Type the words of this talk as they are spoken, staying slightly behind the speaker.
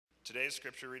Today's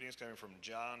scripture reading is coming from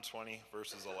John 20,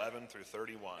 verses 11 through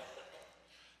 31.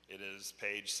 It is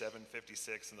page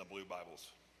 756 in the blue Bibles.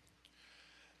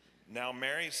 Now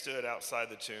Mary stood outside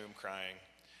the tomb crying.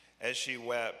 As she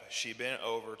wept, she bent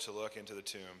over to look into the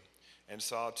tomb and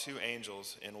saw two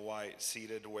angels in white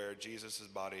seated where Jesus'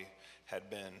 body had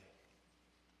been,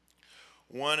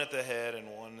 one at the head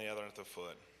and one the other at the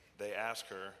foot. They asked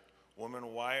her,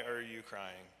 "Woman, why are you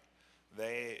crying?"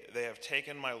 They have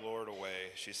taken my Lord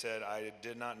away. She said, "I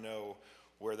did not know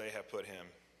where they have put him."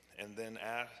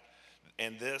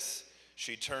 And this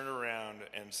she turned around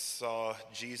and saw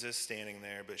Jesus standing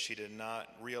there, but she did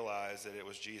not realize that it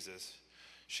was Jesus.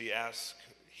 He asked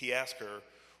her,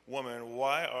 "Woman,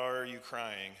 why are you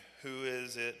crying? Who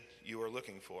is it you are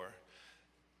looking for?"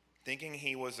 Thinking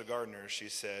he was the gardener, she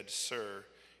said, "Sir,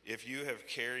 if you have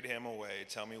carried him away,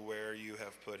 tell me where you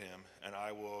have put him, and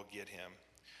I will get him."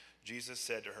 Jesus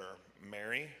said to her,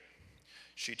 "Mary."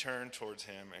 She turned towards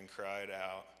him and cried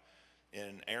out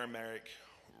in Aramaic,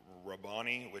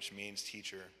 "Rabboni," which means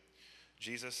teacher.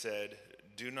 Jesus said,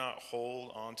 "Do not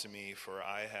hold on to me, for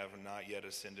I have not yet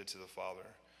ascended to the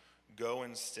Father. Go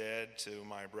instead to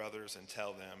my brothers and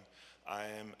tell them, I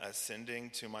am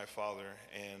ascending to my Father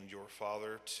and your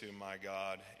Father, to my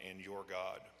God and your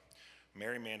God."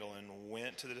 Mary Magdalene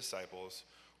went to the disciples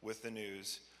with the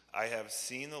news, "I have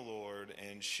seen the Lord,"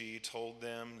 and she told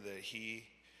them that he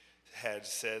had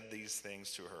said these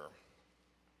things to her.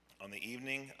 On the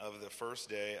evening of the first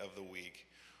day of the week,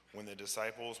 when the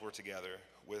disciples were together,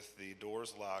 with the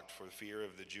doors locked for fear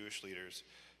of the Jewish leaders,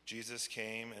 Jesus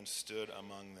came and stood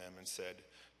among them and said,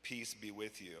 "Peace be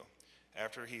with you."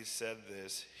 After he said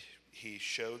this, he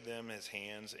showed them his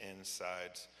hands and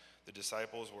sides. The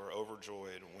disciples were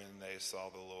overjoyed when they saw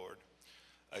the Lord.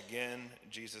 Again,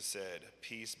 Jesus said,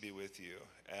 "Peace be with you.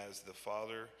 As the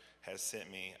Father has sent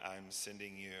me, I am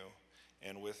sending you."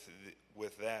 And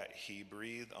with that, he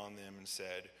breathed on them and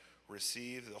said,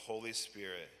 "Receive the Holy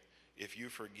Spirit. If you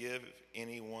forgive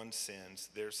anyone's sins,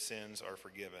 their sins are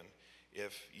forgiven.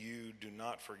 If you do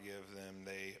not forgive them,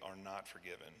 they are not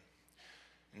forgiven."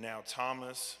 Now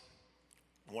Thomas,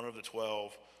 one of the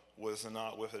 12, was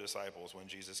not with the disciples when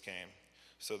Jesus came.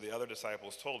 So the other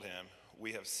disciples told him,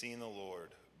 "We have seen the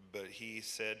Lord." But he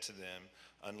said to them,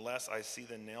 "Unless I see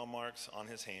the nail marks on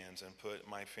his hands and put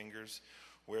my fingers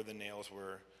where the nails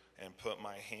were and put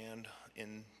my hand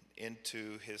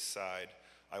into his side,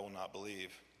 I will not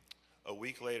believe." A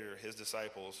week later, his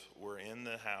disciples were in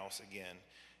the house again,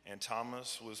 and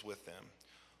Thomas was with them.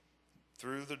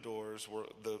 Though the doors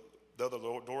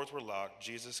were locked,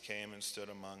 Jesus came and stood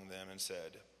among them and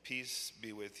said, "Peace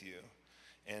be with you."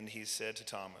 And he said to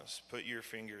Thomas, "Put your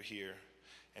finger here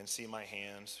and see my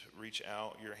hands. Reach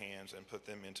out your hands and put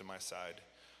them into my side.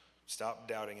 Stop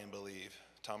doubting and believe."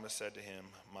 Thomas said to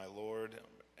him, "My Lord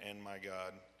and my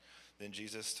God." Then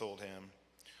Jesus told him,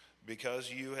 "Because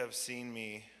you have seen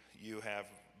me, you have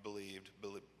believed.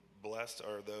 Blessed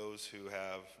are those who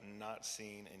have not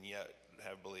seen and yet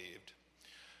have believed."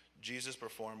 Jesus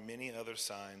performed many other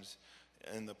signs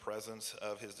in the presence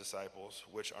of his disciples,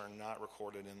 which are not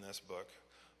recorded in this book.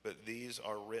 But these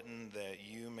are written that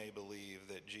you may believe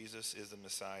that Jesus is the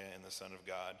Messiah and the Son of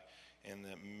God, and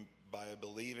that by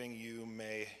believing you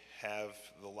may have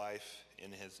the life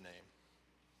in his name.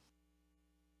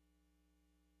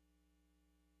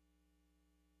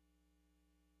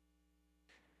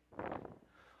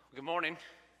 Good morning.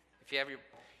 If you have you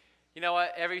know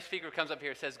what? Every speaker comes up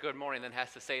here, says good morning, then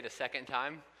has to say it a second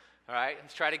time. All right,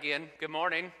 let's try it again. Good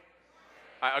morning.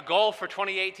 All right, a goal for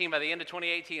 2018, by the end of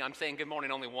 2018, I'm saying good morning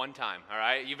only one time, all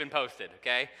right? You've been posted,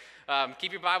 okay?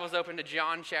 Keep your Bibles open to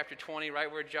John chapter 20,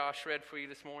 right where Josh read for you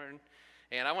this morning.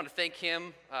 And I want to thank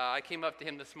him. I came up to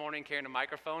him this morning carrying a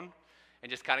microphone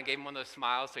and just kind of gave him one of those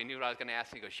smiles so he knew what I was going to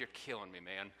ask. He goes, "You're killing me,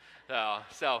 man."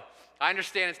 So I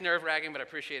understand it's nerve-wracking, but I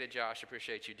appreciate it, Josh. I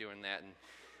appreciate you doing that.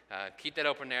 And keep that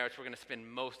open there. We're going to spend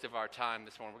most of our time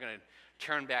this morning. We're going to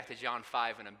turn back to John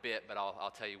 5 in a bit, but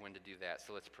I'll tell you when to do that.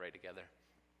 So let's pray together.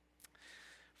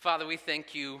 Father, we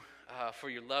thank you for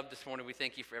your love this morning. We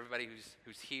thank you for everybody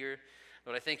who's here.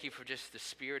 Lord, I thank you for just the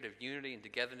spirit of unity and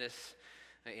togetherness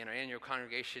in our annual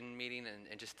congregation meeting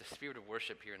and just the spirit of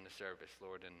worship here in the service,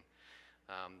 Lord. And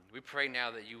we pray now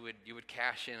that you would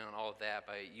cash in on all of that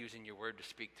by using your word to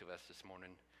speak to us this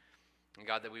morning. And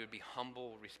God, that we would be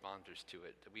humble responders to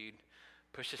it, that we'd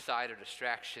push aside our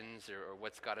distractions or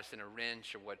what's got us in a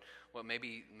wrench or what may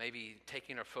be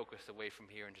taking our focus away from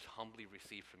here and just humbly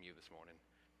receive from you this morning.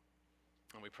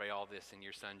 And we pray all this in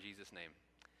your Son, Jesus' name.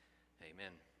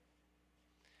 Amen.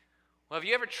 Well, have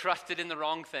you ever trusted in the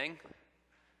wrong thing?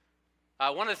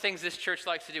 One of the things this church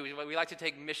likes to do is we like to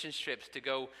take mission trips to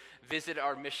go visit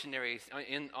our missionaries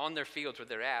on their fields where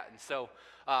they're at. And so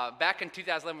back in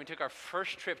 2011, we took our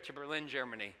first trip to Berlin,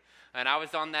 Germany. And I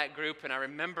was on that group, and I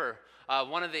remember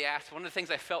one of the things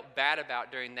I felt bad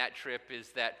about during that trip is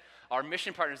that our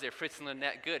mission partners there, Fritz and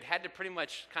Lynette Good, had to pretty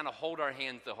much kind of hold our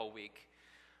hands the whole week.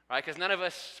 Right, because none of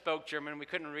us spoke German. We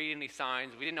couldn't read any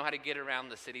signs. We didn't know how to get around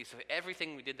the city. So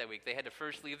everything we did that week, they had to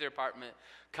first leave their apartment,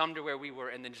 come to where we were,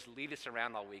 and then just lead us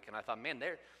around all week. And I thought, man,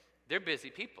 they're busy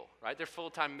people, right? They're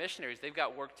full-time missionaries. They've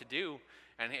got work to do,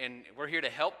 and we're here to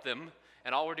help them.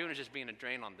 And all we're doing is just being a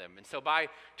drain on them. And so by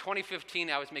 2015,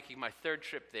 I was making my third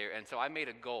trip there. And so I made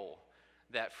a goal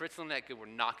that Fritz and Lynette Good were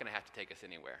not going to have to take us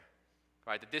anywhere.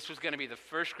 Right, that this was going to be the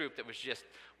first group that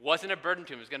wasn't a burden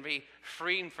to them. It was going to be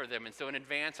freeing for them. And so in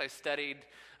advance, I studied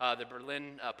the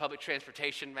Berlin public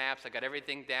transportation maps. I got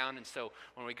everything down. And so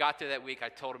when we got there that week, I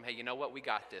told them, hey, you know what? We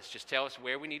got this. Just tell us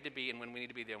where we need to be and when we need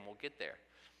to be there, and we'll get there.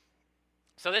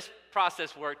 So this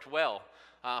process worked well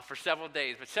for several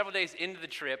days. But several days into the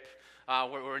trip,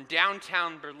 we're in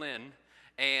downtown Berlin.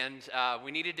 And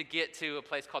we needed to get to a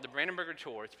place called the Brandenburger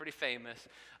Tor. It's pretty famous.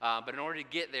 But in order to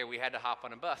get there, we had to hop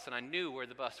on a bus. And I knew where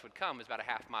the bus would come. It was about a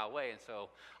half mile away. And so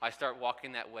I start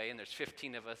walking that way, and there's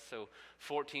 15 of us, so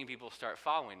 14 people start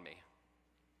following me.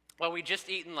 Well, we just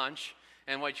eaten lunch.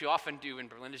 And what you often do in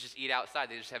Berlin is just eat outside.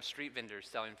 They just have street vendors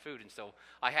selling food. And so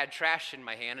I had trash in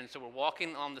my hand. And so we're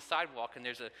walking on the sidewalk, and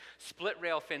there's a split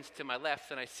rail fence to my left.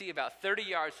 And I see about 30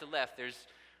 yards to the left, there's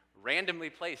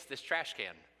randomly placed this trash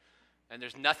can. And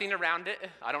there's nothing around it.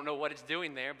 I don't know what it's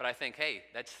doing there, but I think, hey,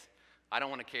 I don't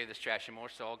want to carry this trash anymore,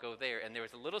 so I'll go there. And there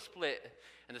was a little split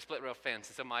in the split rail fence.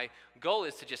 And so my goal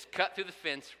is to just cut through the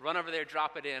fence, run over there,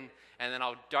 drop it in, and then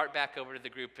I'll dart back over to the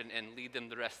group and lead them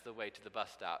the rest of the way to the bus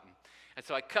stop. And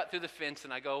so I cut through the fence,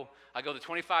 and I go the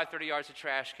 25, 30 yards of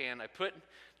trash can. I put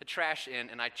the trash in,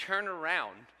 and I turn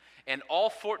around, and all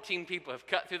 14 people have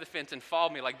cut through the fence and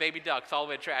followed me like baby ducks all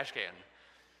the way to the trash can.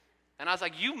 And I was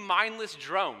like, you mindless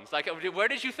drones. Like, where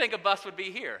did you think a bus would be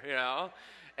here, you know?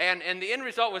 And the end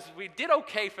result was we did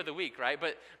okay for the week, right?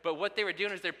 But what they were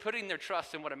doing is they're putting their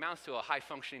trust in what amounts to a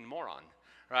high-functioning moron,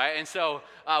 right? And so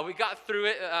we got through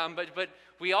it, but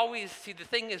we always, see, the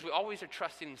thing is we always are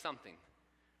trusting in something,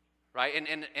 right?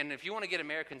 And if you want to get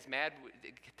Americans mad,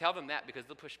 tell them that because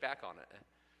they'll push back on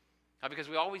it. Because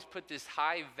we always put this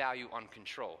high value on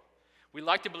control. We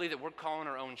like to believe that we're calling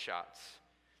our own shots.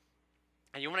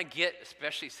 And you want to get,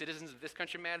 especially citizens of this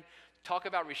country, mad, talk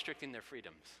about restricting their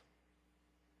freedoms,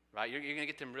 right? You're going to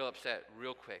get them real upset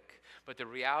real quick. But the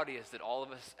reality is that all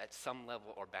of us at some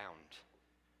level are bound.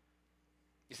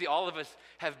 You see, all of us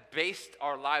have based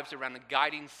our lives around a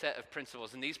guiding set of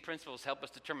principles, and these principles help us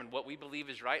determine what we believe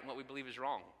is right and what we believe is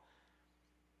wrong.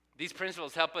 These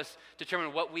principles help us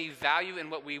determine what we value and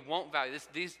what we won't value.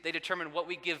 They determine what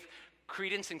we give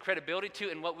credence and credibility to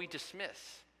and what we dismiss.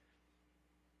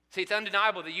 See, it's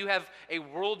undeniable that you have a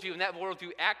worldview, and that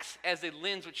worldview acts as a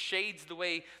lens which shades the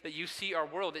way that you see our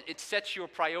world. It sets your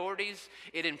priorities,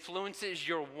 it influences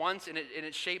your wants, and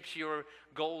it shapes your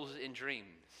goals and dreams.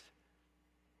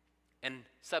 And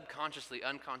subconsciously,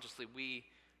 unconsciously, we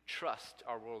trust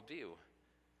our worldview.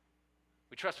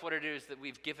 We trust what it is that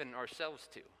we've given ourselves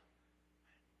to.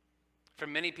 For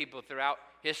many people throughout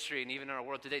history and even in our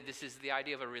world today, this is the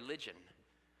idea of a religion.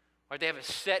 Right? They have a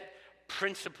set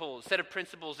of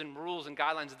principles and rules and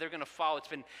guidelines that they're going to follow. It's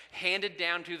been handed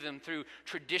down to them through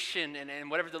tradition and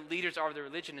whatever the leaders are of the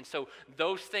religion. And so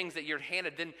those things that you're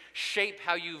handed then shape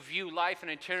how you view life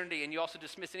and eternity, and you also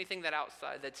dismiss anything that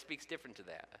outside that speaks different to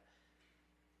that.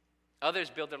 Others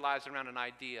build their lives around an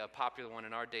idea. A popular one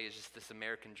in our day is just this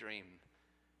American dream.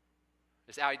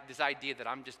 This idea that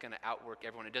I'm just going to outwork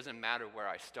everyone. It doesn't matter where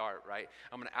I start, right?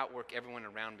 I'm going to outwork everyone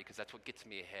around me because that's what gets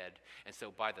me ahead. And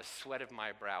so by the sweat of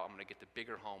my brow, I'm going to get the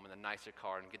bigger home and the nicer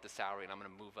car and get the salary, and I'm going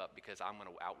to move up because I'm going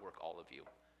to outwork all of you.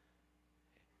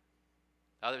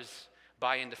 Others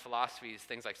buy into philosophies,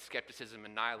 things like skepticism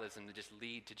and nihilism that just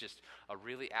lead to just a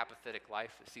really apathetic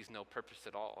life that sees no purpose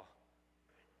at all.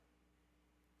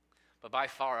 But by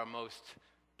far our most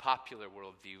popular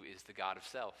worldview is the God of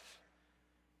self.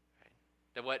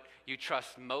 That what you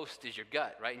trust most is your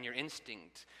gut, right, and your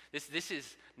instinct. This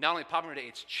is not only popular today,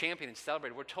 it's championed and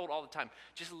celebrated. We're told all the time,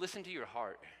 just listen to your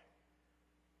heart.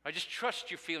 Right? Just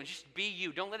trust your feelings. Just be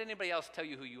you. Don't let anybody else tell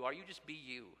you who you are. You just be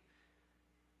you.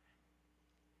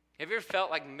 Have you ever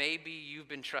felt like maybe you've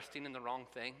been trusting in the wrong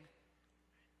thing?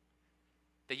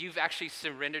 That you've actually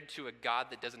surrendered to a God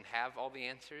that doesn't have all the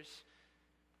answers?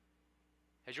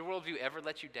 Has your worldview ever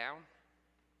let you down?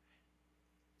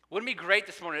 Wouldn't it be great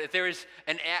this morning if there is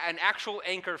an actual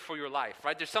anchor for your life,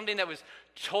 right? There's something that was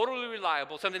totally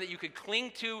reliable, something that you could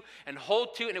cling to and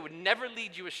hold to, and it would never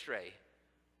lead you astray.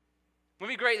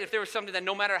 Wouldn't it be great if there was something that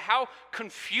no matter how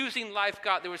confusing life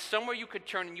got, there was somewhere you could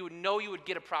turn and you would know you would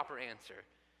get a proper answer.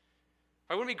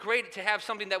 Or wouldn't it be great to have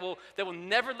something that will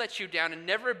never let you down and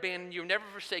never abandon you, never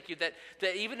forsake you, that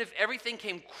even if everything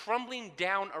came crumbling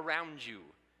down around you,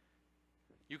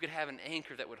 you could have an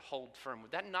anchor that would hold firm.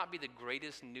 Would that not be the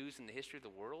greatest news in the history of the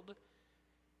world?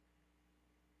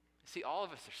 See, all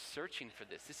of us are searching for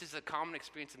this. This is a common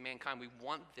experience of mankind. We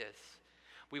want this.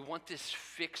 We want this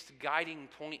fixed guiding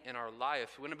point in our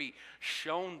life. We want to be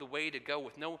shown the way to go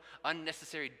with no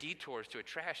unnecessary detours to a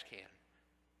trash can.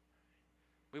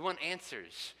 We want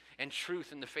answers and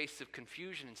truth in the face of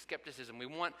confusion and skepticism. We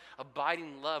want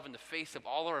abiding love in the face of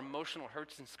all our emotional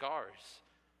hurts and scars.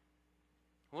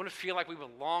 We want to feel like we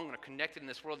belong and are connected in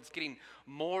this world that's getting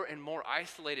more and more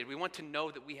isolated. We want to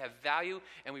know that we have value,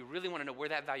 and we really want to know where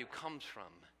that value comes from.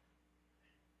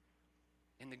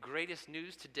 And the greatest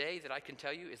news today that I can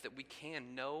tell you is that we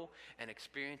can know and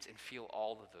experience and feel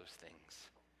all of those things.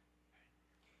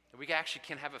 That we actually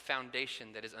can have a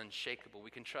foundation that is unshakable.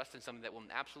 We can trust in something that will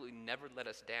absolutely never let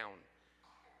us down.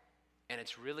 And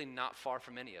it's really not far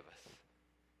from any of us.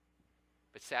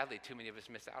 But sadly, too many of us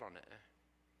miss out on it.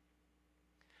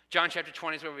 John chapter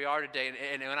 20 is where we are today,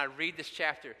 and when I read this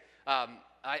chapter,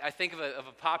 I think of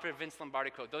a popular Vince Lombardi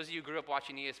quote. Those of you who grew up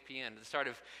watching ESPN, at the start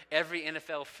of every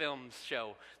NFL Films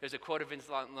show, there's a quote of Vince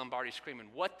Lombardi screaming,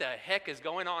 "What the heck is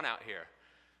going on out here?"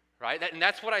 Right? And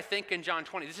that's what I think in John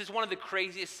 20. This is one of the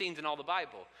craziest scenes in all the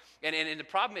Bible. And the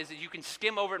problem is that you can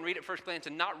skim over it and read it at first glance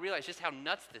and not realize just how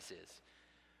nuts this is.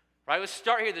 Right? Let's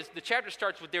start here. The chapter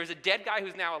starts with there's a dead guy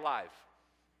who's now alive.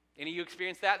 Any of you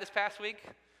experienced that this past week?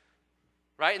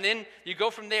 Right? And then you go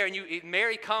from there, and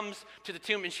Mary comes to the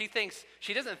tomb, and she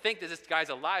doesn't think that this guy's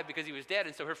alive because he was dead.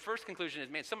 And so her first conclusion is,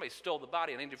 man, somebody stole the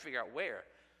body, and I need to figure out where.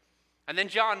 And then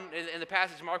John, in the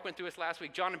passage Mark went through us last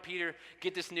week, John and Peter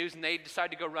get this news, and they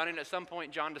decide to go running. At some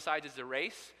point, John decides it's a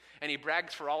race, and he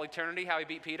brags for all eternity how he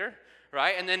beat Peter.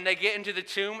 Right? And then they get into the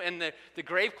tomb, and the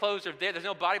grave clothes are there. There's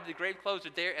no body, but the grave clothes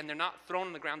are there, and they're not thrown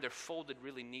on the ground. They're folded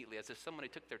really neatly, as if somebody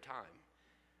took their time.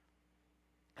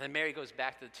 And then Mary goes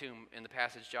back to the tomb in the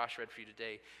passage Josh read for you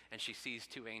today, and she sees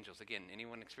two angels. Again,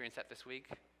 anyone experience that this week?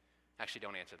 Actually,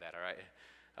 don't answer that, all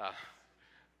right?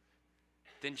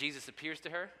 Then Jesus appears to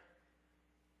her,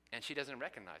 and she doesn't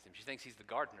recognize him. She thinks he's the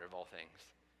gardener of all things.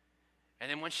 And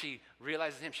then when she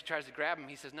realizes him, she tries to grab him.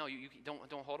 He says, no, you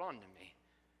don't hold on to me.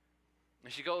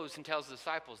 And she goes and tells the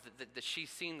disciples that she's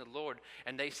seen the Lord,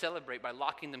 and they celebrate by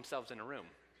locking themselves in a room.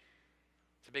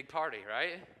 It's a big party,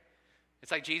 right? It's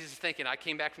like Jesus is thinking, I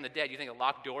came back from the dead. You think a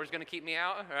locked door is going to keep me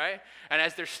out, right? And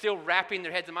as they're still wrapping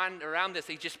their heads and mind around this,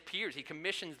 he just appears. He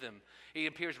commissions them. He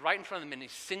appears right in front of them, and he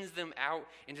sends them out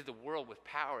into the world with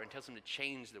power and tells them to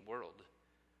change the world.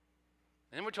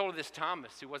 And then we're told of this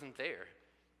Thomas who wasn't there.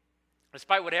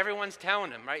 Despite what everyone's telling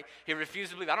him, right? He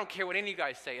refuses to believe. I don't care what any of you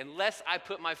guys say. Unless I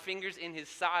put my fingers in his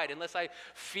side, unless I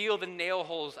feel the nail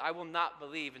holes, I will not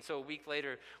believe. And so a week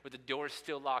later, with the doors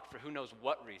still locked for who knows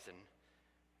what reason,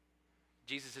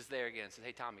 Jesus is there again and says,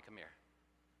 hey, Tommy, come here.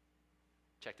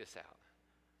 Check this out.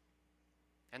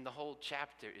 And the whole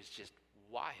chapter is just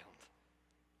wild.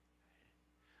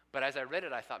 But as I read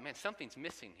it, I thought, man, something's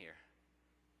missing here.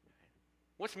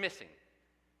 What's missing?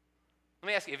 Let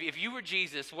me ask you, if you were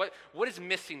Jesus, what is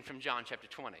missing from John chapter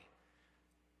 20?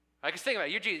 Because think about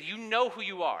it, you're Jesus, you know who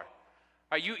you are.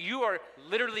 Right? You are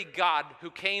literally God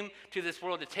who came to this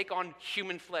world to take on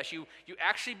human flesh. You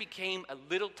actually became a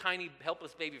little tiny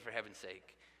helpless baby, for heaven's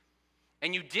sake.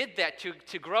 And you did that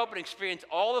to grow up and experience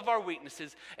all of our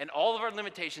weaknesses and all of our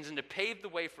limitations and to pave the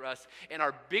way for us. And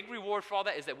our big reward for all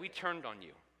that is that we turned on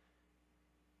you.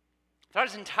 Throughout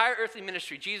his entire earthly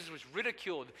ministry, Jesus was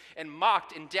ridiculed and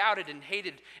mocked and doubted and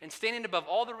hated. And standing above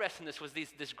all the rest in this was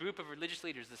this group of religious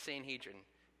leaders, the Sanhedrin,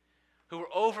 who were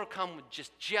overcome with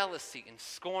just jealousy and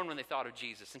scorn when they thought of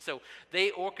Jesus. And so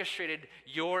they orchestrated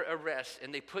your arrest,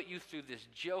 and they put you through this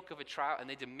joke of a trial, and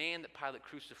they demand that Pilate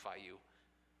crucify you.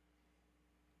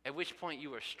 At which point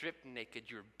you are stripped naked,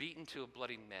 you are beaten to a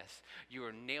bloody mess, you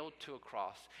are nailed to a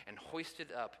cross and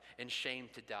hoisted up in shame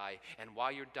to die. And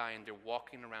while you're dying, they're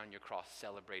walking around your cross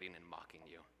celebrating and mocking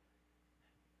you.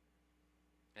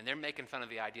 And they're making fun of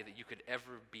the idea that you could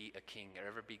ever be a king or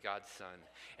ever be God's son.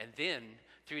 And then,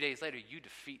 3 days later, you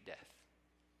defeat death.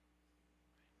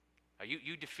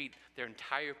 You defeat their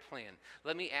entire plan.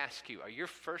 Let me ask you, are your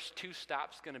first 2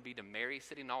 stops going to be to Mary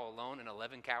sitting all alone and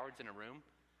 11 cowards in a room?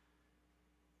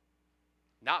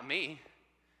 Not me.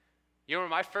 You know where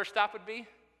my first stop would be?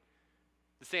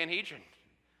 The Sanhedrin.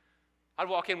 I'd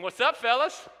walk in, what's up,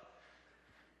 fellas?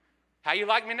 How you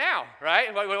like me now,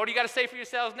 right? What do you got to say for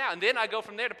yourselves now? And then I go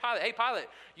from there to Pilate. Hey, Pilate,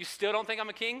 you still don't think I'm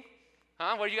a king?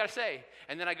 Huh? What do you got to say?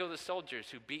 And then I go to the soldiers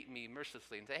who beat me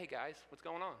mercilessly and say, hey, guys, what's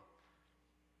going on?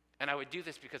 And I would do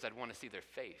this because I'd want to see their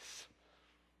face,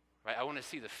 right? I want to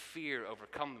see the fear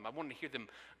overcome them. I want to hear them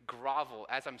grovel.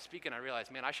 As I'm speaking, I realize,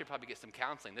 man, I should probably get some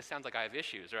counseling. This sounds like I have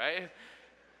issues, right?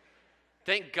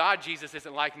 Thank God Jesus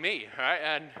isn't like me,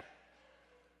 right?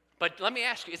 But let me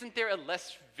ask you, isn't there a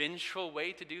less vengeful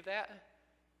way to do that?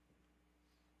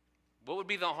 What would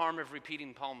be the harm of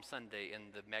repeating Palm Sunday in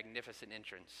the magnificent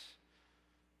entrance?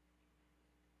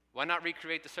 Why not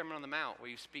recreate the Sermon on the Mount where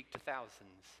you speak to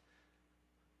thousands?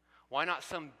 Why not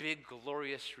some big,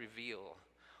 glorious reveal?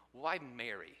 Why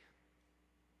Mary?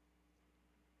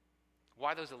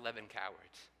 Why those 11 cowards?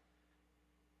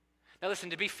 Now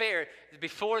listen, to be fair,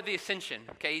 before the ascension,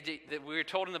 okay, we were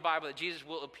told in the Bible that Jesus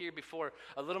will appear before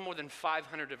a little more than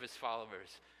 500 of his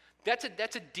followers. That's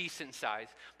a decent size,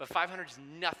 but 500 is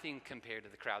nothing compared to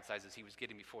the crowd sizes he was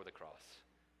getting before the cross.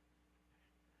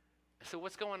 So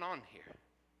what's going on here?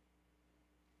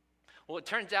 Well, it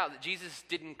turns out that Jesus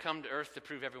didn't come to earth to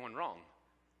prove everyone wrong.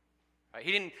 Right?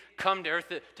 He didn't come to earth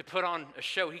to put on a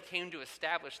show. He came to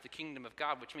establish the kingdom of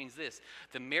God, which means this: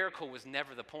 the miracle was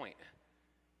never the point.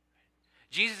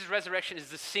 Jesus' resurrection is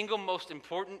the single most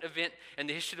important event in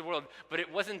the history of the world, but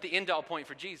it wasn't the end-all point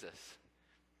for Jesus.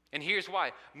 And here's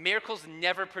why. Miracles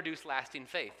never produce lasting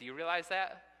faith. Do you realize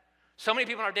that? So many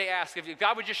people in our day ask, if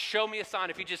God would just show me a sign,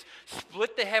 if he just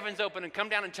split the heavens open and come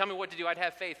down and tell me what to do, I'd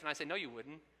have faith. And I say, no, you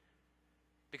wouldn't.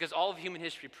 Because all of human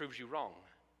history proves you wrong.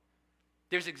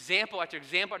 There's example after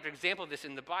example after example of this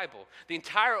in the Bible. The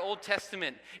entire Old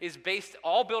Testament is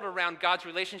all built around God's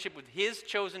relationship with his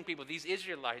chosen people, these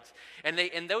Israelites.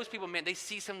 And those people, man, they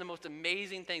see some of the most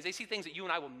amazing things. They see things that you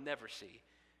and I will never see.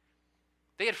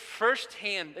 They were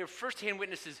firsthand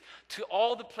witnesses to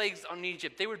all the plagues on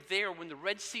Egypt. They were there when the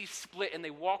Red Sea split and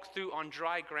they walked through on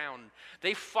dry ground.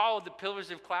 They followed the pillars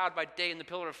of cloud by day and the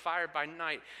pillar of fire by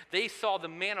night. They saw the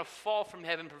manna fall from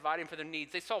heaven, providing for their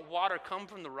needs. They saw water come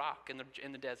from the rock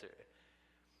in the desert.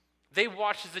 They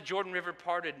watched as the Jordan River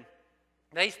parted.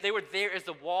 They were there as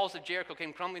the walls of Jericho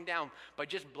came crumbling down by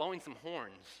just blowing some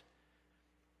horns.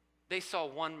 They saw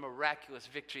one miraculous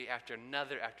victory after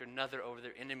another over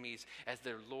their enemies as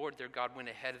their Lord, their God, went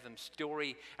ahead of them.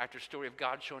 Story after story of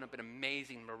God showing up in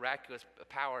amazing, miraculous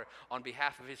power on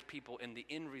behalf of his people. And the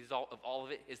end result of all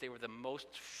of it is they were the most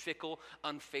fickle,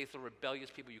 unfaithful, rebellious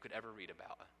people you could ever read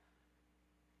about.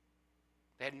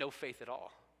 They had no faith at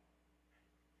all.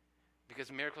 Because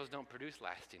miracles don't produce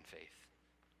lasting faith.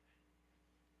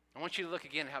 I want you to look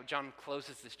again at how John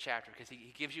closes this chapter, because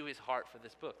he gives you his heart for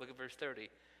this book. Look at verse 30.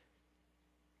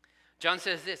 John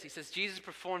says this, he says, Jesus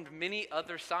performed many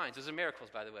other signs. Those are miracles,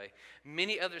 by the way.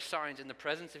 Many other signs in the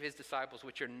presence of his disciples,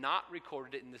 which are not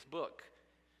recorded in this book.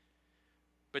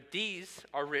 But these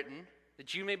are written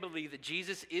that you may believe that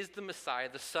Jesus is the Messiah,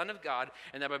 the Son of God,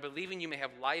 and that by believing you may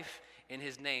have life in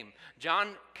his name.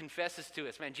 John confesses to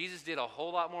us, man, Jesus did a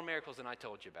whole lot more miracles than I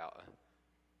told you about.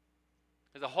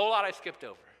 There's a whole lot I skipped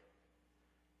over.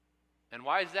 And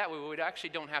why is that? Well, we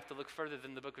actually don't have to look further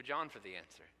than the book of John for the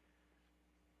answer.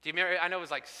 Do you remember? I know it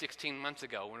was like 16 months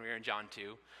ago when we were in John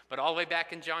 2, but all the way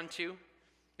back in John 2,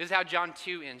 this is how John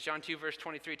 2 ends. John 2 verse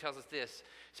 23 tells us this.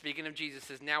 Speaking of Jesus,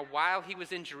 says, now while he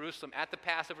was in Jerusalem at the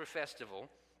Passover festival,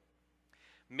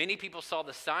 many people saw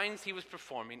the signs he was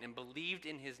performing and believed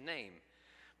in his name.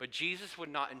 But Jesus would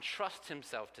not entrust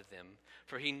himself to them,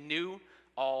 for he knew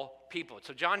all people.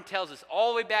 So John tells us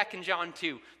all the way back in John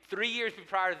 2, 3 years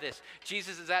prior to this,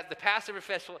 Jesus is at the Passover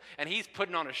festival and he's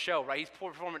putting on a show, right? He's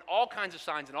performing all kinds of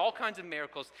signs and all kinds of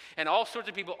miracles, and all sorts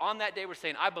of people on that day were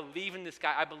saying, I believe in this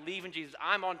guy, I believe in Jesus,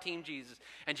 I'm on team Jesus.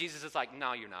 And Jesus is like,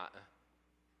 no, you're not.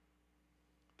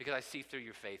 Because I see through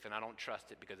your faith and I don't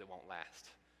trust it because it won't last.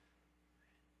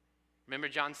 Remember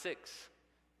John 6?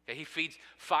 Okay, he feeds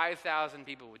 5,000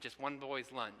 people with just one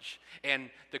boy's lunch. And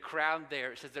the crowd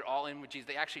there, it says they're all in with Jesus.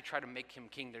 They actually try to make him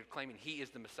king. They're claiming he is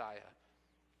the Messiah.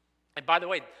 And by the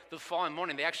way, the following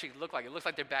morning, it looks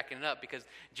like they're backing it up, because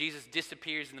Jesus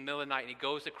disappears in the middle of the night and he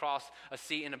goes across a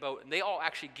sea in a boat. And they all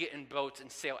actually get in boats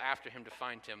and sail after him to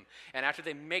find him. And after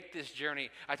they make this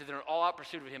journey, after they're in all out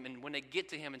pursuit of him, and when they get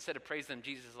to him, instead of praising him,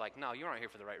 Jesus is like, no, you aren't here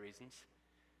for the right reasons.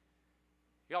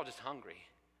 You're all just hungry.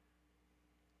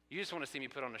 You just want to see me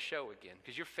put on a show again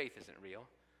because your faith isn't real.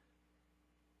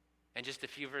 And just a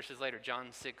few verses later, John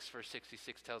 6, verse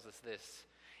 66 tells us this.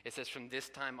 It says, from this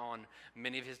time on,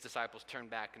 many of his disciples turned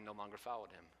back and no longer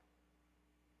followed him.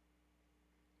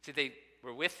 See, they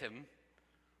were with him,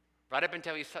 right up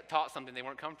until he taught something they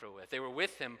weren't comfortable with. They were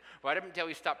with him right up until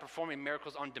he stopped performing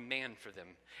miracles on demand for them,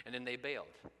 and then they bailed.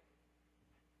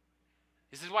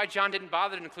 This is why John didn't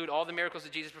bother to include all the miracles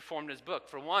that Jesus performed in his book.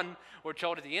 For one, we're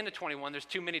told at the end of 21, there's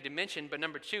too many to mention, but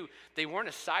number two, they weren't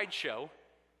a sideshow.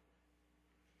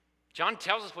 John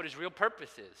tells us what his real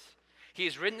purpose is. He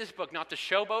has written this book not to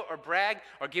showboat or brag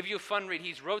or give you a fun read.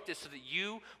 He's wrote this so that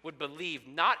you would believe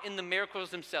not in the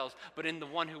miracles themselves, but in the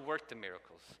one who worked the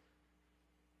miracles.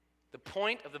 The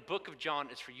point of the book of John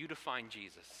is for you to find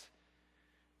Jesus.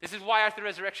 This is why after the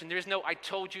resurrection, there is no I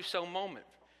told you so moment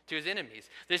to his enemies.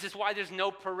 This is why there's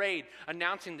no parade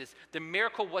announcing this. The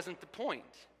miracle wasn't the point.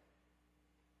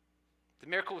 The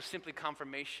miracle was simply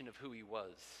confirmation of who he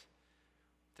was.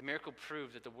 The miracle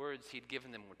proved that the words he'd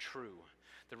given them were true.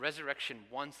 The resurrection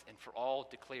once and for all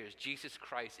declares Jesus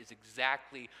Christ is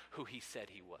exactly who he said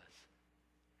he was.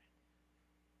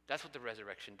 That's what the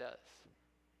resurrection does.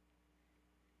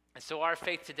 And so our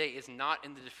faith today is not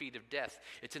in the defeat of death.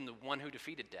 It's in the one who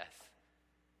defeated death.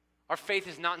 Our faith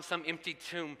is not in some empty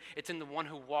tomb. It's in the one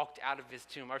who walked out of his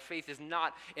tomb. Our faith is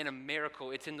not in a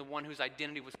miracle. It's in the one whose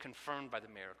identity was confirmed by the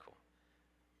miracle.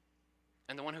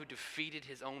 And the one who defeated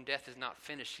his own death is not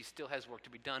finished. He still has work to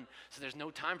be done. So there's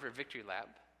no time for a victory lap.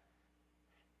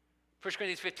 1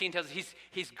 Corinthians 15 tells us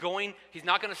he's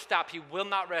not going to stop. He will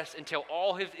not rest until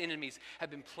all his enemies have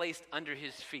been placed under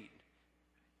his feet.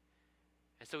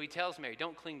 And so he tells Mary,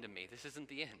 don't cling to me. This isn't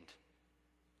the end.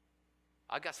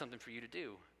 I got something for you to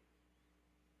do.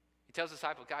 He tells the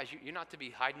disciples, guys, you're not to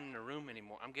be hiding in a room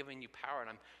anymore. I'm giving you power and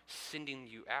I'm sending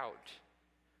you out.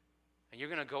 And you're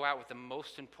going to go out with the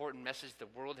most important message the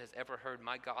world has ever heard,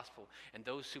 my gospel. And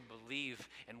those who believe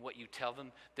in what you tell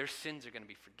them, their sins are going to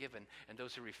be forgiven. And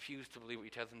those who refuse to believe what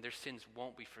you tell them, their sins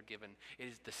won't be forgiven.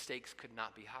 The stakes could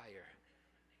not be higher.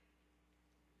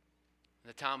 And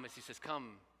the Thomas, he says,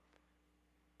 come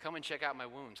and check out my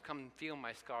wounds. Come feel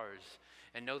my scars.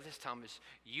 And know this, Thomas,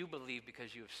 you believe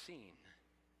because you have seen.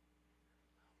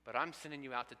 But I'm sending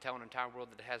you out to tell an entire world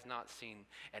that has not seen,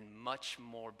 and much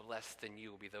more blessed than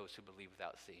you will be those who believe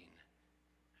without seeing.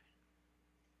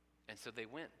 And so they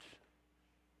went.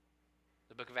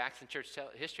 The book of Acts and church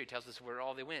history tells us where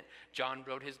all they went. John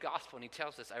wrote his gospel, and he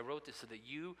tells us, I wrote this so that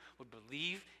you would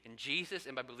believe in Jesus,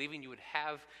 and by believing you would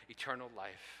have eternal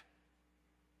life.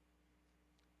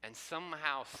 And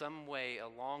somehow, some way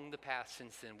along the path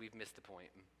since then, we've missed the point.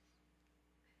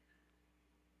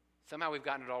 Somehow we've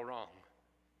gotten it all wrong.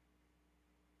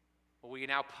 Well, we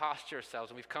now posture ourselves,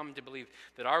 and we've come to believe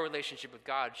that our relationship with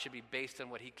God should be based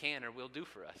on what he can or will do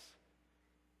for us.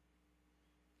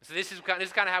 So this is kind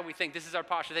of how we think. This is our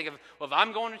posture. Think of, well, if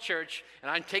I'm going to church, and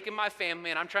I'm taking my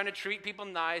family, and I'm trying to treat people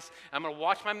nice, and I'm going to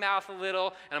watch my mouth a little,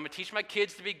 and I'm going to teach my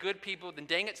kids to be good people, then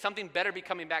dang it, something better be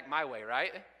coming back my way,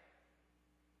 right?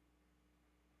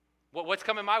 What's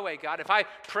coming my way, God? If I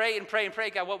pray and pray and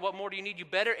pray, God, what more do you need? You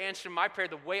better answer my prayer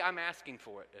the way I'm asking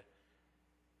for it.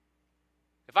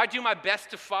 If I do my best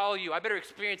to follow you, I better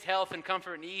experience health and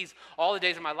comfort and ease all the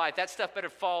days of my life. That stuff better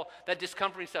fall, that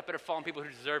discomforting stuff better fall on people who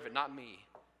deserve it, not me.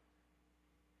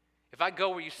 If I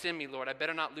go where you send me, Lord, I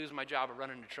better not lose my job or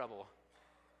run into trouble.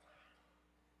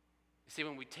 You see,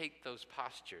 when we take those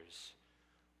postures,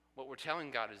 what we're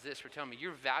telling God is this. We're telling me,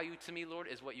 your value to me, Lord,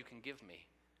 is what you can give me.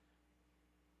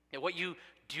 And what you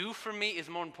do for me is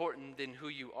more important than who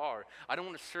you are. I don't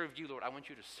want to serve you, Lord. I want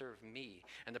you to serve me.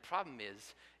 And the problem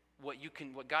is, what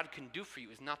God can do for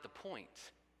you is not the point.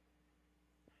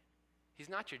 He's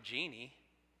not your genie.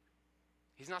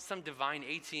 He's not some divine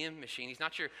ATM machine. He's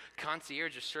not your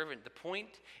concierge or servant. The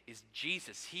point is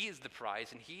Jesus. He is the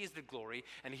prize, and he is the glory,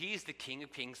 and he is the King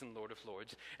of kings and Lord of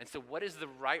lords. And so what is the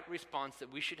right response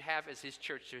that we should have as his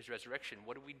church to his resurrection?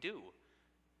 What do we do?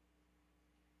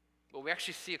 Well, we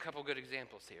actually see a couple good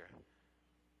examples here.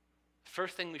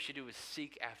 First thing we should do is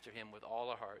seek after him with all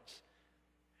our hearts.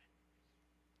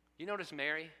 You notice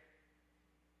Mary?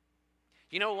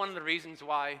 You know one of the reasons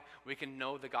why we can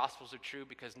know the Gospels are true?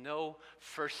 Because no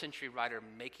first century writer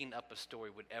making up a story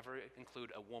would ever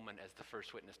include a woman as the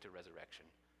first witness to resurrection.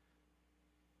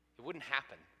 It wouldn't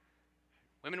happen.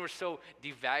 Women were so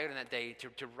devalued in that day,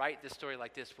 to write this story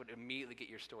like this would immediately get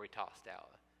your story tossed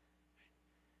out.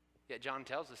 Yet John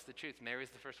tells us the truth. Mary is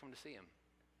the first one to see him.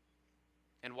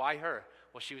 And why her?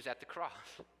 Well, she was at the cross.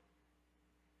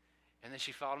 And then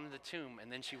she followed him to the tomb,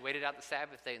 and then she waited out the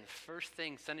Sabbath day, and the first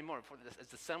thing Sunday morning, as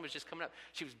the sun was just coming up,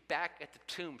 she was back at the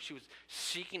tomb. She was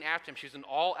seeking after him. She was in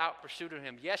all-out pursuit of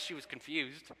him. Yes, she was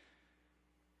confused.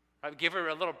 Right? Give her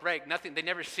a little break. They'd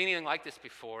never seen anything like this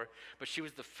before, but she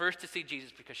was the first to see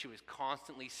Jesus because she was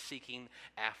constantly seeking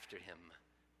after him.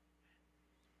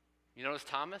 You notice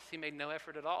Thomas? He made no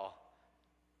effort at all.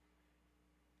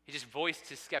 He just voiced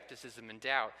his skepticism and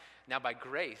doubt. Now by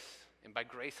grace, and by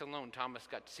grace alone, Thomas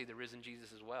got to see the risen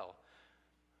Jesus as well.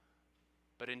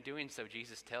 But in doing so,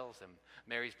 Jesus tells him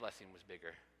Mary's blessing was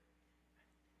bigger.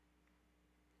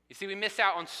 You see, we miss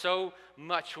out on so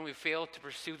much when we fail to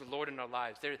pursue the Lord in our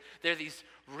lives. There are these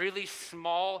really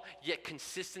small yet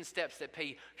consistent steps that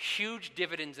pay huge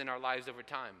dividends in our lives over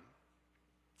time.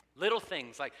 Little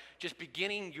things like just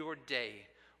beginning your day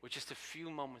with just a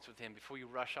few moments with him before you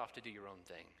rush off to do your own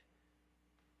thing.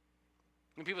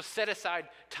 When people set aside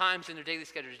times in their daily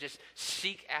schedule to just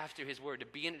seek after his word, to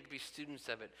be in it, to be students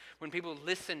of it. When people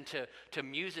listen to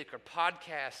music or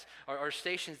podcasts or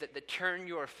stations that turn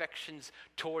your affections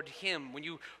toward him. When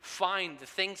you find the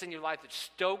things in your life that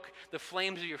stoke the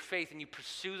flames of your faith and you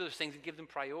pursue those things and give them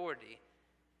priority.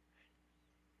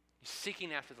 You're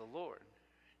seeking after the Lord.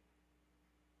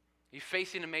 Are you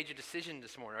facing a major decision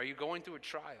this morning? Are you going through a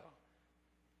trial?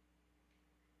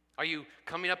 Are you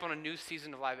coming up on a new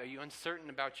season of life? Are you uncertain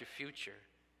about your future?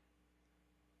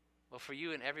 Well, for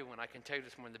you and everyone, I can tell you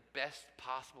this morning, the best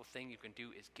possible thing you can do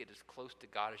is get as close to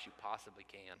God as you possibly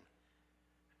can.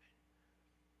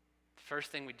 The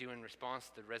first thing we do in response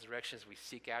to the resurrection is we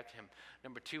seek after him.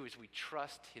 Number two is we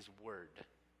trust his word.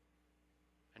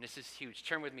 And this is huge.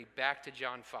 Turn with me back to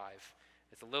John 5.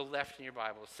 It's a little left in your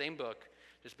Bible, same book,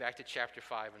 just back to chapter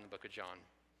 5 in the book of John.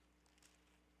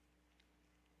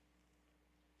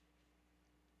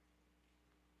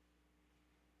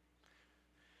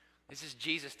 This is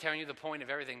Jesus telling you the point of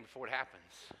everything before it happens.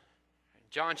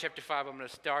 John chapter 5, I'm going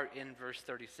to start in verse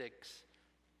 36.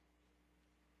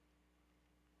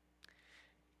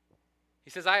 He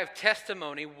says, I have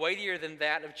testimony weightier than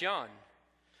that of John.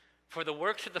 For the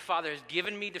works that the Father has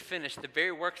given me to finish, the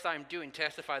very works I am doing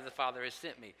testify that the Father has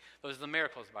sent me. Those are the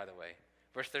miracles, by the way.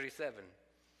 Verse 37.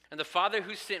 And the Father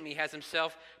who sent me has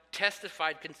himself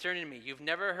testified concerning me. You've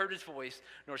never heard his voice,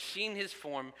 nor seen his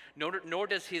form, nor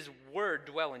does his word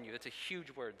dwell in you. That's a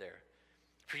huge word there.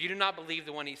 For you do not believe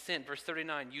the one he sent. Verse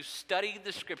 39, you study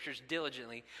the scriptures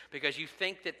diligently because you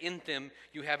think that in them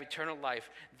you have eternal life.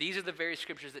 These are the very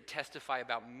scriptures that testify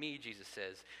about me, Jesus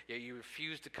says, yet you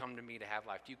refuse to come to me to have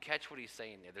life. Do you catch what he's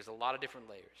saying there? There's a lot of different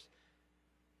layers.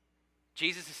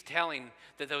 Jesus is telling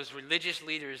that those religious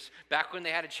leaders, back when they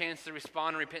had a chance to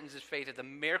respond in repentance of faith, that the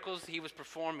miracles he was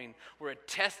performing were a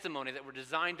testimony that were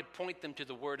designed to point them to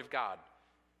the Word of God.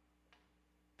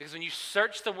 Because when you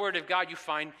search the Word of God, you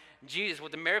find Jesus.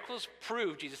 What the miracles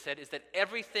prove, Jesus said, is that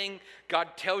everything God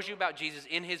tells you about Jesus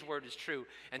in his Word is true.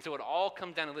 And so it all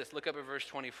comes down to this. Look up at verse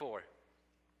 24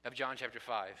 of John chapter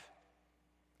 5.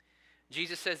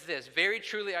 Jesus says this, very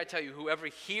truly I tell you, whoever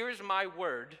hears my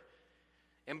word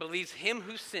and believes him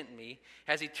who sent me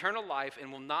has eternal life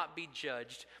and will not be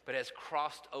judged, but has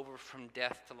crossed over from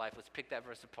death to life. Let's pick that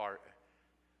verse apart.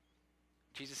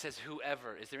 Jesus says,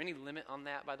 whoever. Is there any limit on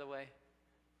that, by the way?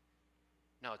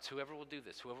 No, it's whoever will do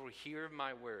this. Whoever will hear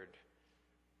my word,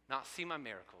 not see my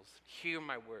miracles, hear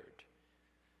my word,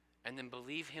 and then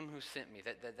believe him who sent me.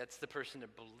 That's the person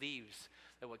that believes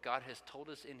that what God has told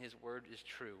us in his word is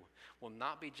true, will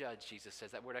not be judged, Jesus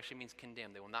says. That word actually means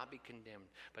condemned. They will not be condemned,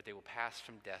 but they will pass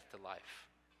from death to life.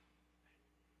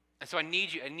 And so I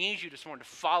need you this morning to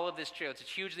follow this trail. It's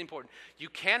hugely important. You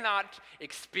cannot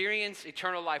experience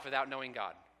eternal life without knowing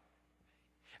God.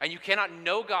 And you cannot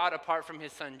know God apart from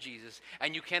his son Jesus.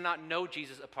 And you cannot know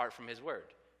Jesus apart from his word.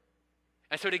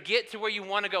 And so to get to where you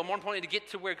want to go, more importantly, to get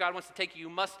to where God wants to take you, you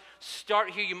must start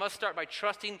here. You must start by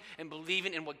trusting and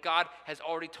believing in what God has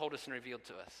already told us and revealed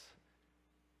to us.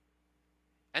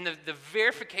 And the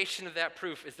verification of that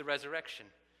proof is the resurrection.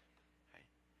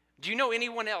 Do you know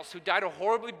anyone else who died a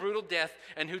horribly brutal death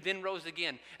and who then rose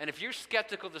again? And if you're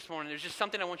skeptical this morning, there's just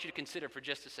something I want you to consider for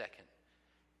just a second.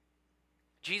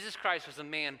 Jesus Christ was a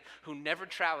man who never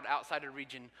traveled outside a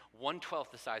region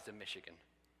 1/12 the size of Michigan.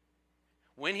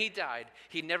 When he died,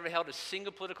 he never held a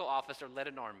single political office or led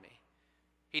an army.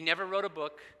 He never wrote a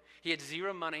book. He had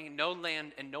zero money, no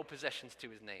land, and no possessions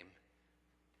to his name.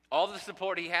 All the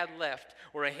support he had left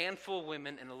were a handful of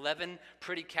women and 11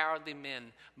 pretty cowardly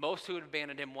men, most who had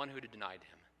abandoned him, one who had denied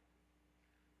him.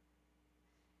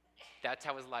 That's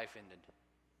how his life ended.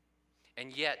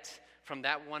 And yet, from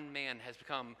that one man has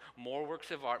become more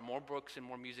works of art, more books, and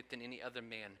more music than any other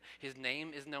man. His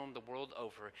name is known the world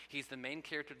over. He's the main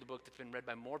character of the book that's been read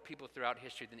by more people throughout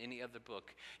history than any other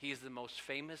book. He is the most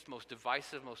famous, most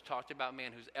divisive, most talked about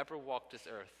man who's ever walked this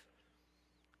earth.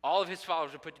 All of his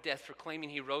followers were put to death for claiming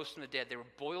he rose from the dead. They were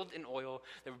boiled in oil.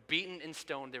 They were beaten and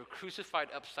stoned. They were crucified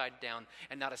upside down.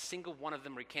 And not a single one of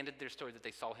them recanted their story that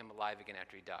they saw him alive again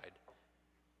after he died.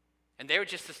 And they were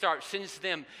just to start. Since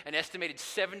then, an estimated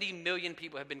 70 million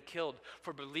people have been killed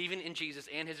for believing in Jesus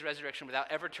and his resurrection without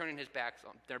ever turning their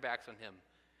backs on him.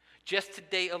 Just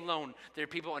today alone, there are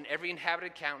people on every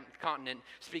inhabited continent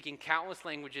speaking countless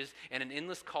languages and in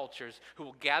endless cultures who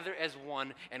will gather as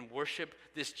one and worship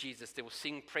this Jesus. They will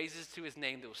sing praises to his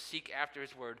name. They will seek after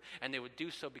his word. And they will do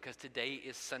so because today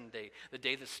is Sunday, the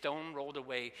day the stone rolled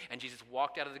away and Jesus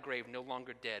walked out of the grave no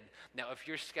longer dead. Now, if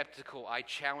you're skeptical, I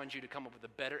challenge you to come up with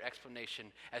a better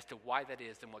explanation as to why that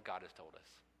is than what God has told us.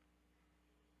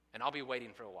 And I'll be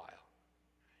waiting for a while.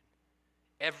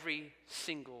 Every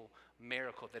single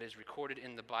miracle that is recorded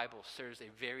in the Bible serves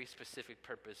a very specific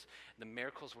purpose. The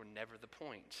miracles were never the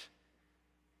point.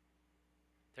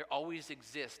 They always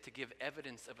exist to give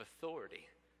evidence of authority.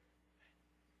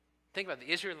 Think about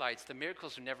the Israelites. The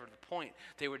miracles were never the point.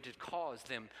 They were to cause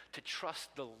them to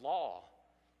trust the law,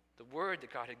 the word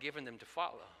that God had given them to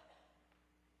follow.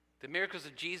 The miracles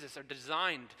of Jesus are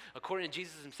designed, according to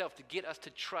Jesus himself, to get us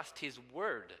to trust his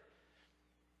word.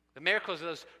 The miracles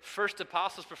those first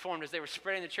apostles performed as they were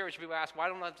spreading the church, people ask, why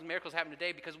don't the miracles happen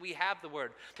today? Because we have the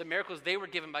word. The miracles they were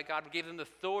given by God gave them the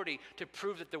authority to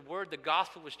prove that the word, the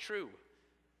gospel, was true.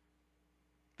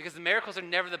 Because the miracles are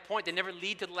never the point. They never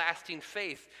lead to lasting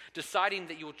faith. Deciding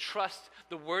that you will trust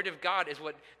the word of God is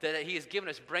what that he has given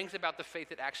us brings about the faith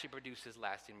that actually produces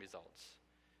lasting results.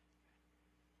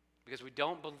 Because we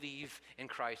don't believe in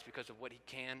Christ because of what he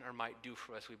can or might do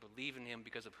for us. We believe in him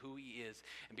because of who he is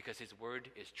and because his word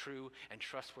is true and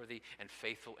trustworthy and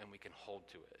faithful and we can hold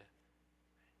to it.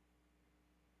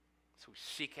 So we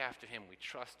seek after him, we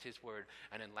trust his word,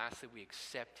 and then lastly, we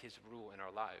accept his rule in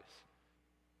our lives.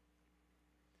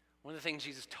 One of the things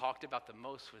Jesus talked about the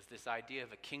most was this idea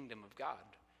of a kingdom of God.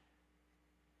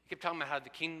 He kept talking about how the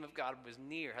kingdom of God was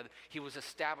near, how he was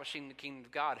establishing the kingdom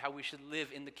of God, how we should live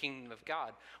in the kingdom of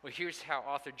God. Well, here's how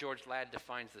author George Ladd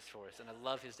defines this for us, and I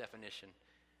love his definition.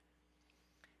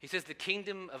 He says the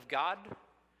kingdom of God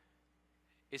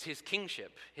is his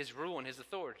kingship, his rule, and his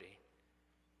authority.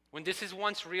 When this is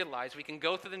once realized, we can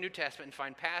go through the New Testament and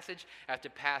find passage after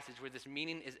passage where this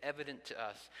meaning is evident to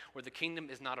us, where the kingdom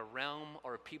is not a realm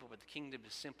or a people, but the kingdom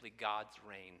is simply God's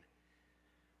reign.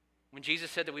 When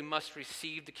Jesus said that we must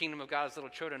receive the kingdom of God as little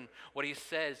children, what he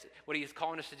is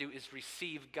calling us to do is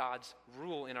receive God's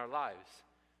rule in our lives.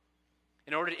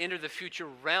 In order to enter the future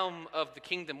realm of the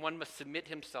kingdom, one must submit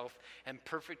himself in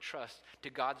perfect trust to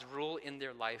God's rule in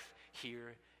their life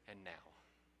here and now.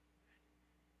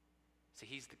 See,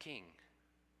 he's the king.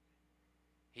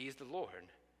 He is the Lord.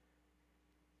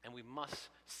 And we must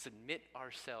submit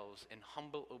ourselves in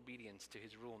humble obedience to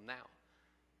his rule now.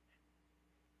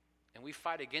 And we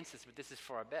fight against this, but this is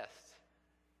for our best.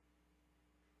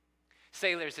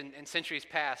 Sailors in centuries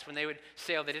past, when they would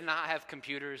sail, they did not have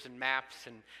computers and maps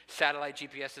and satellite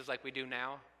GPSs like we do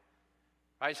now.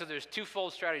 Right? So there's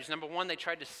twofold strategies. Number one, they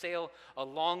tried to sail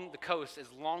along the coast as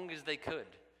long as they could.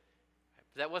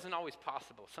 That wasn't always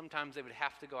possible. Sometimes they would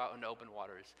have to go out into open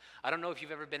waters. I don't know if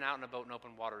you've ever been out in a boat in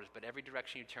open waters, but every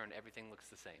direction you turn, everything looks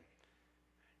the same.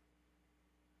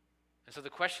 And so the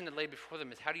question that lay before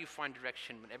them is, how do you find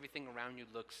direction when everything around you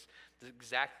looks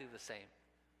exactly the same?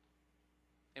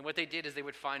 And what they did is they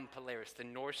would find Polaris, the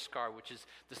North Star, which is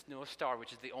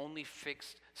the only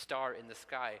fixed star in the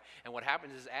sky. And what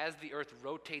happens is as the earth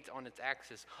rotates on its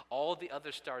axis, all the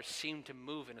other stars seem to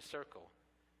move in a circle.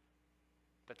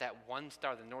 But that one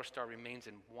star, the North Star, remains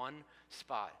in one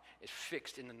spot. It's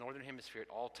fixed in the northern hemisphere at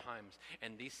all times.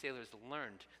 And these sailors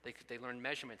learned, they learned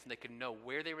measurements, and they could know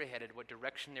where they were headed, what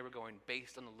direction they were going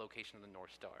based on the location of the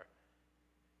North Star.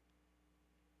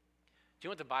 Do you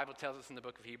know what the Bible tells us in the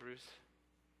book of Hebrews?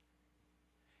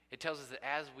 It tells us that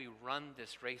as we run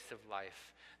this race of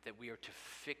life, that we are to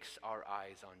fix our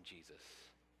eyes on Jesus,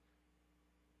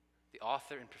 the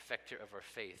author and perfecter of our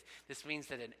faith. This means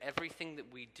that in everything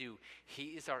that we do, he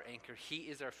is our anchor, he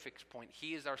is our fixed point,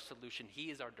 he is our solution, he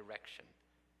is our direction.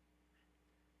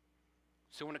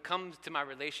 So when it comes to my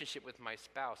relationship with my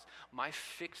spouse, my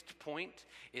fixed point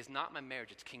is not my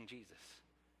marriage, it's King Jesus.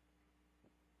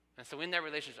 And so in that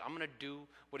relationship, I'm going to do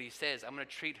what he says. I'm going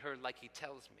to treat her like he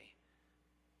tells me.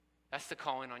 That's the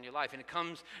calling on your life. And it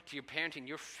comes to your parenting,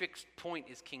 your fixed point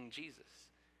is King Jesus.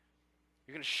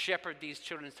 You're going to shepherd these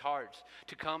children's hearts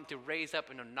to come to raise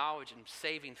up in a knowledge and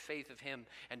saving faith of him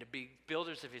and to be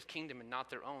builders of his kingdom and not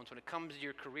their own. So when it comes to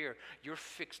your career, your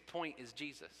fixed point is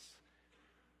Jesus.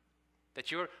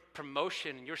 That your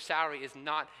promotion and your salary is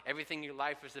not everything your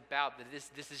life is about. That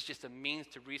this is just a means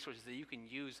to resources that you can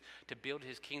use to build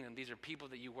his kingdom. These are people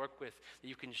that you work with, that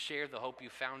you can share the hope you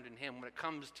found in him. When it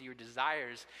comes to your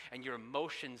desires and your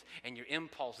emotions and your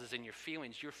impulses and your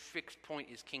feelings, your fixed point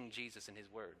is King Jesus and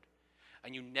his word.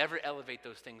 and you never elevate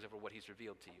those things over what he's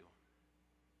revealed to you.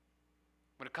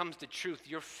 When it comes to truth,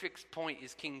 your fixed point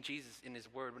is King Jesus in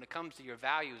his word. When it comes to your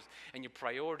values and your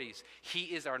priorities, he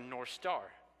is our North Star.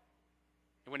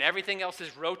 And when everything else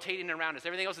is rotating around us,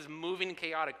 everything else is moving and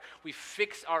chaotic, we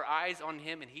fix our eyes on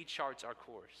him and he charts our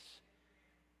course.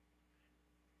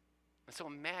 And so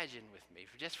imagine with me,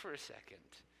 just for a second,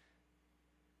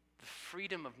 the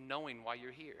freedom of knowing why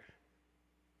you're here.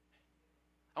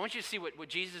 I want you to see what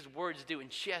Jesus' words do in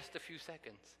just a few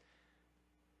seconds.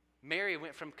 Mary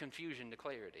went from confusion to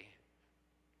clarity.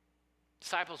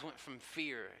 Disciples went from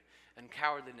fear and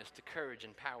cowardliness to courage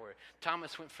and power.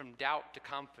 Thomas went from doubt to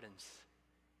confidence.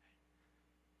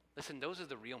 Listen, those are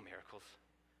the real miracles.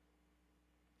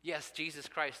 Yes, Jesus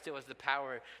Christ still has the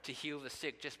power to heal the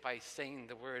sick just by saying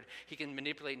the word. He can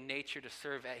manipulate nature to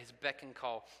serve at his beck and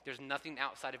call. There's nothing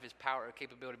outside of his power or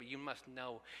capability, but you must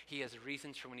know he has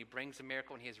reasons for when he brings a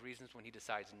miracle and he has reasons when he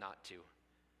decides not to.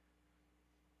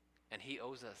 And he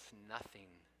owes us nothing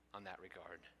on that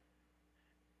regard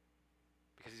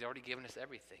because he's already given us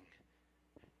everything.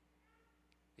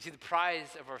 You see, the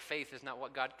prize of our faith is not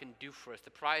what God can do for us.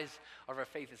 The prize of our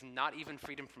faith is not even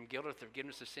freedom from guilt or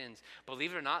forgiveness of sins.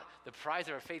 Believe it or not, the prize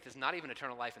of our faith is not even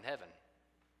eternal life in heaven.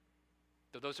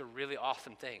 Though those are really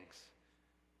awesome things.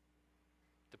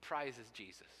 The prize is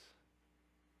Jesus.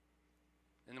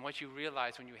 And what you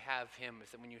realize when you have him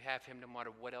is that when you have him, no matter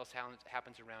what else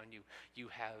happens around you, you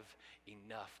have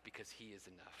enough because he is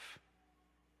enough.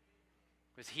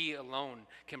 Because he alone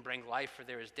can bring life where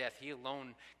there is death. He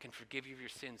alone can forgive you of your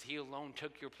sins. He alone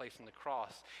took your place on the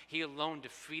cross. He alone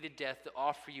defeated death to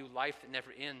offer you life that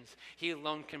never ends. He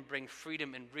alone can bring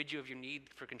freedom and rid you of your need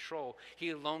for control.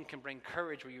 He alone can bring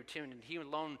courage where you're timid. And he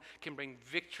alone can bring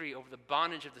victory over the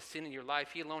bondage of the sin in your life.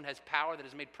 He alone has power that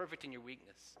is made perfect in your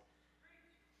weakness.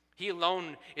 He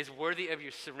alone is worthy of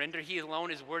your surrender. He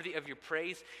alone is worthy of your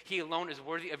praise. He alone is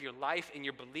worthy of your life and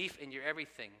your belief and your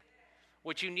everything.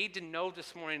 What you need to know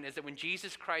this morning is that when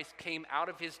Jesus Christ came out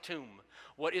of his tomb,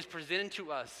 what is presented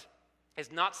to us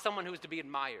is not someone who is to be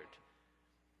admired.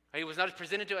 He was not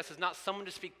presented to us as not someone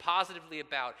to speak positively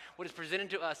about. What is presented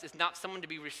to us is not someone to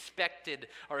be respected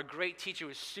or a great teacher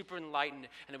who is super enlightened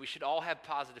and that we should all have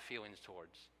positive feelings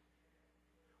towards.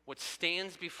 What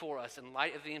stands before us in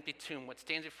light of the empty tomb, what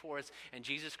stands before us in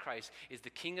Jesus Christ is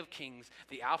the King of Kings,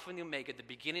 the Alpha and the Omega, the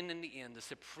beginning and the end, the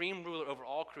supreme ruler over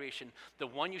all creation, the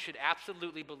one you should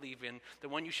absolutely believe in, the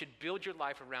one you should build your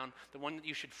life around, the one that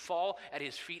you should fall at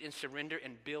his feet and surrender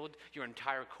and build your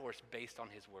entire course based on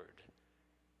his word.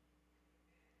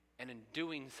 And in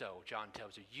doing so, John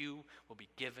tells you, you will be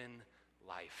given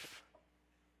life.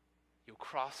 You'll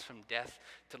cross from death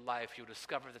to life. You'll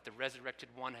discover that the resurrected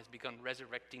one has begun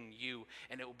resurrecting you,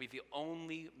 and it will be the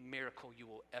only miracle you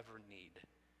will ever need.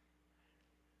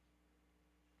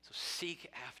 So seek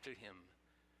after him.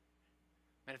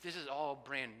 Man, if this is all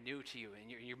brand new to you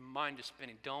and your mind is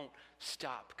spinning, don't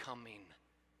stop coming.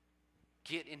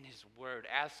 Get in his word.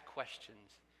 Ask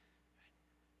questions.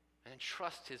 And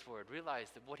trust his word. Realize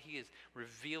that what he has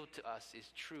revealed to us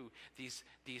is true. These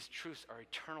truths are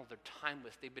eternal. They're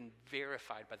timeless. They've been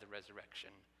verified by the resurrection.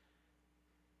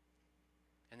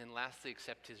 And then lastly,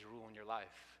 accept his rule in your life.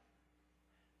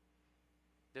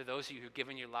 There are those of you who've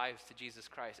given your lives to Jesus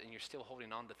Christ and you're still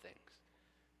holding on to things.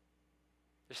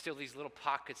 There's still these little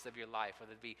pockets of your life,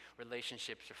 whether it be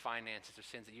relationships or finances or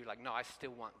sins, that you're like, no, I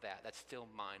still want that. That's still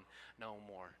mine. No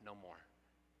more, no more.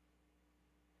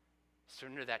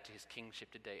 Surrender that to his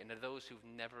kingship today. And to those who've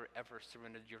never, ever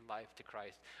surrendered your life to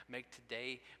Christ, make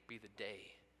today be the day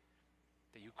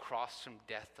that you cross from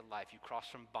death to life. You cross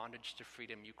from bondage to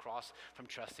freedom. You cross from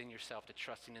trusting yourself to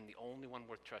trusting in the only one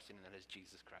worth trusting, and that is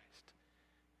Jesus Christ.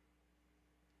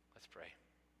 Let's pray.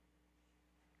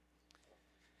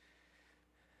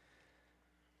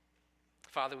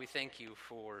 Father, we thank you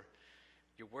for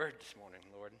your word this morning,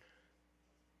 Lord.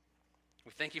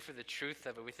 We thank you for the truth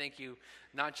of it. We thank you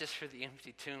not just for the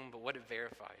empty tomb, but what it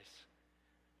verifies.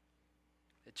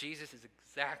 That Jesus is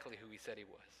exactly who he said he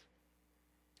was.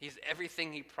 He's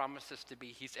everything he promised us to be.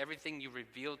 He's everything you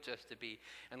revealed to us to be.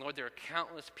 And Lord, there are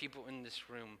countless people in this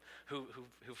room who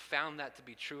found that to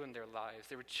be true in their lives.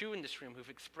 There were two in this room who've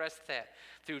expressed that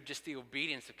through just the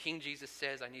obedience of King Jesus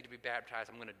says, I need to be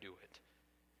baptized, I'm going to do it.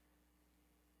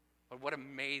 Lord, what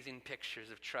amazing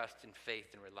pictures of trust and faith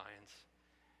and reliance.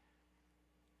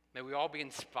 May we all be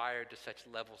inspired to such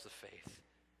levels of faith.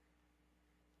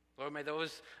 Lord, may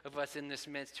those of us in this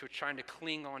midst who are trying to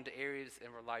cling on to areas in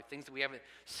our life, things that we haven't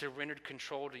surrendered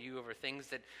control to you over, things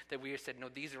that we have said, no,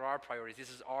 these are our priorities, this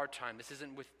is our time, this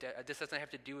doesn't have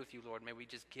to do with you, Lord. May we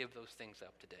just give those things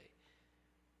up today.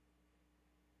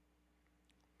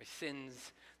 My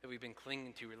sins that we've been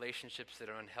clinging to, relationships that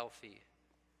are unhealthy,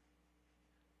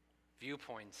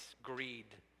 viewpoints, greed.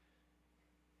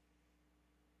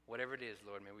 Whatever it is,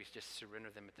 Lord, may we just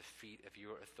surrender them at the feet of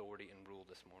your authority and rule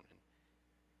this morning.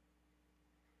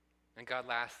 And God,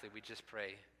 lastly, we just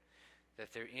pray that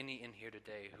if there are any in here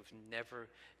today who've never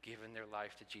given their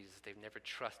life to Jesus, they've never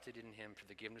trusted in him for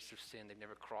forgiveness of sin, they've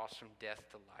never crossed from death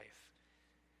to life,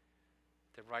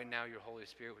 that right now your Holy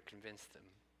Spirit would convince them.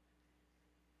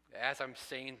 As I'm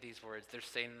saying these words, they're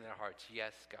saying in their hearts,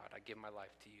 yes, God, I give my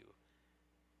life to you.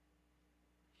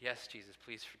 Yes, Jesus,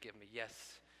 please forgive me. Yes,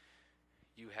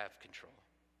 you have control.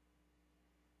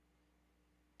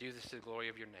 Do this to the glory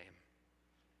of your name.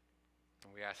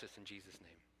 And we ask this in Jesus'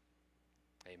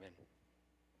 name. Amen.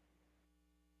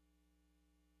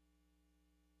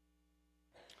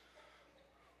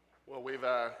 Well, we've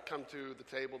come to the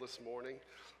table this morning,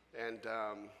 and